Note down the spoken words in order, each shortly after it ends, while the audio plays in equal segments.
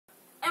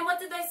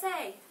did they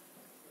say?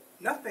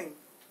 Nothing.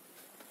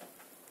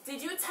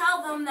 Did you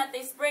tell them that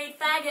they sprayed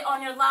faggot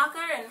on your locker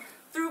and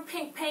threw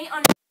pink paint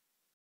on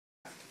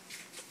your...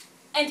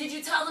 And did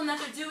you tell them that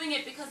they're doing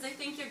it because they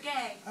think you're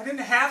gay? I didn't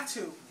have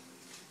to.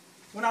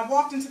 When I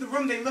walked into the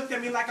room, they looked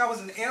at me like I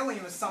was an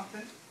alien or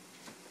something.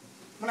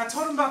 When I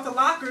told them about the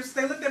lockers,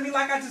 they looked at me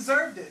like I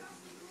deserved it.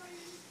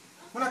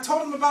 When I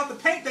told them about the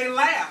paint, they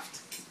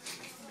laughed.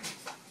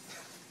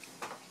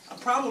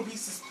 I'd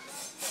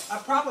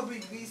probably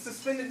be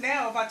suspended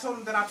now if I told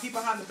them that I pee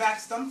behind the back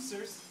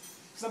dumpsters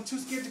because I'm too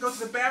scared to go to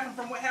the bathroom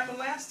from what happened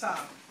last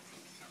time.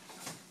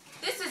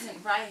 This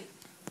isn't right.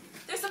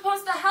 They're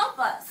supposed to help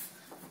us.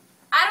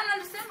 I don't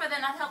understand why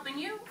they're not helping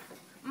you.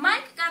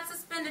 Mike got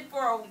suspended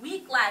for a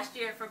week last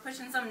year for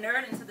pushing some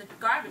nerd into the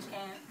garbage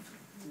can.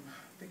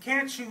 They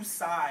can't choose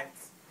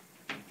sides.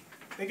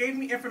 They gave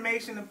me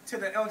information to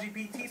the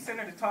LGBT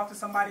center to talk to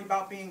somebody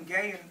about being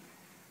gay and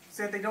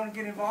said they don't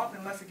get involved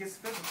unless it gets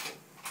physical.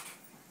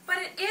 But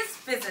it is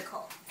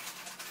physical.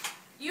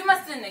 You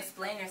must didn't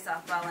explain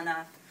yourself well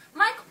enough.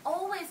 Mike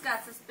always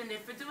got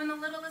suspended for doing the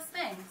littlest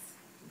things.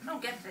 I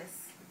don't get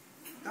this.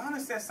 Donna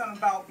said something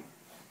about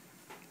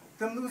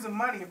them losing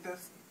money. If the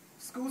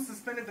school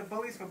suspended the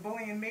bullies for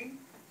bullying me,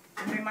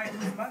 then they might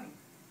lose money.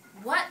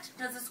 What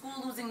does the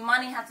school losing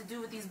money have to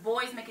do with these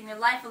boys making your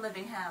life a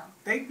living hell?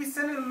 They'd be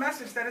sending a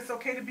message that it's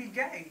okay to be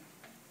gay.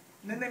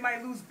 And then they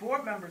might lose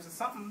board members or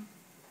something.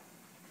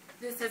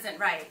 This isn't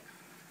right.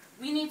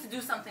 We need to do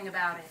something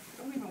about it.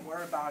 Don't even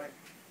worry about it.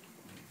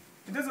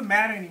 It doesn't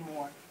matter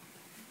anymore.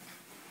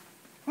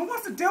 Who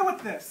wants to deal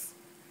with this?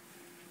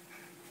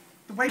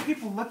 The way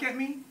people look at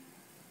me?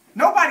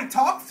 Nobody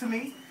talks to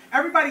me.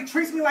 Everybody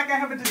treats me like I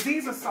have a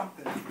disease or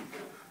something.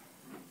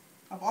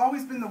 I've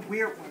always been the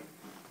weird one.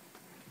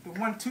 The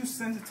one too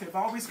sensitive,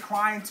 always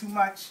crying too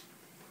much.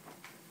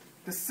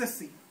 The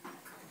sissy.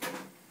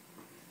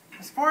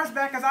 As far as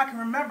back as I can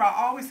remember, I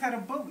always had a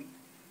bully.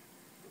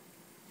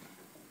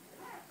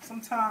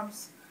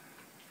 Sometimes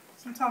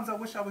I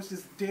wish I was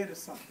just dead or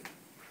something.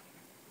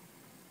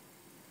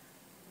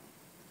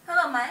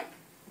 Hello, Mike.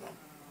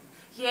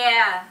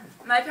 Yeah,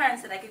 my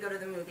parents said I could go to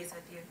the movies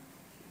with you.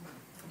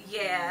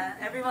 Yeah,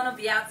 everyone will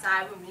be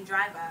outside when we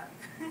drive up.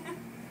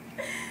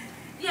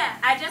 Yeah,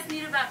 I just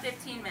need about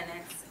 15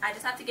 minutes. I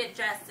just have to get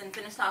dressed and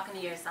finish talking to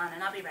your son,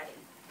 and I'll be ready.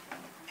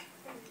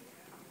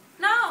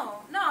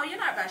 No, you're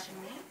not rushing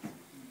me.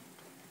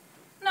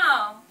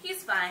 No,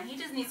 he's fine. He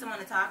just needs someone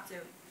to talk to.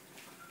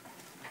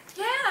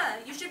 Yeah,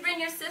 you should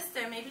bring your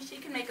sister. Maybe she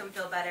can make him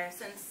feel better,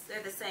 since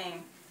they're the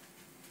same.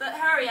 But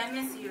hurry, I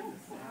miss you.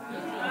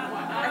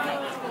 Okay,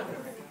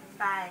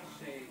 bye.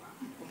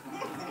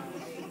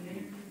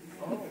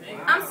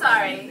 I'm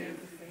sorry.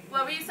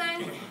 What were you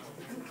saying?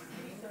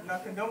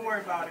 Nothing, don't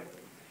worry about it.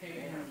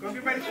 Go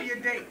get ready for your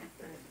date.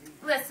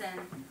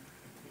 Listen,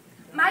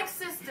 Mike's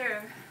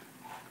sister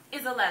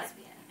is a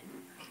lesbian.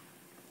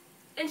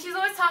 And she's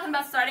always talking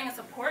about starting a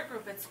support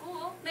group at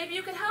school. Maybe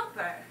you could help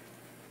her.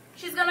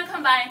 She's going to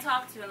come by and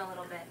talk to you in a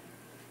little bit.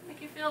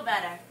 Make you feel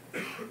better.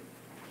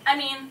 I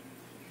mean,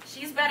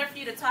 she's better for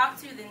you to talk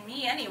to than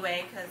me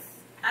anyway, because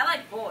I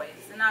like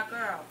boys and not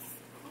girls.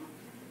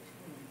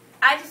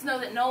 I just know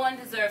that no one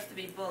deserves to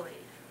be bullied.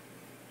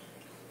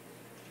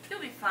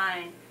 You'll be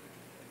fine.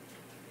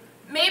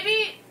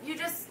 Maybe you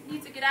just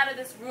need to get out of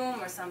this room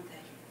or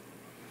something.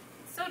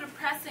 It's so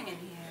depressing in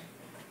here.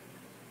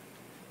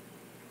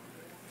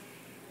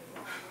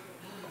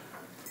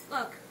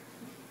 Look,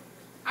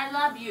 I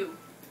love you.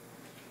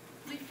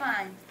 You'll be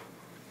fine.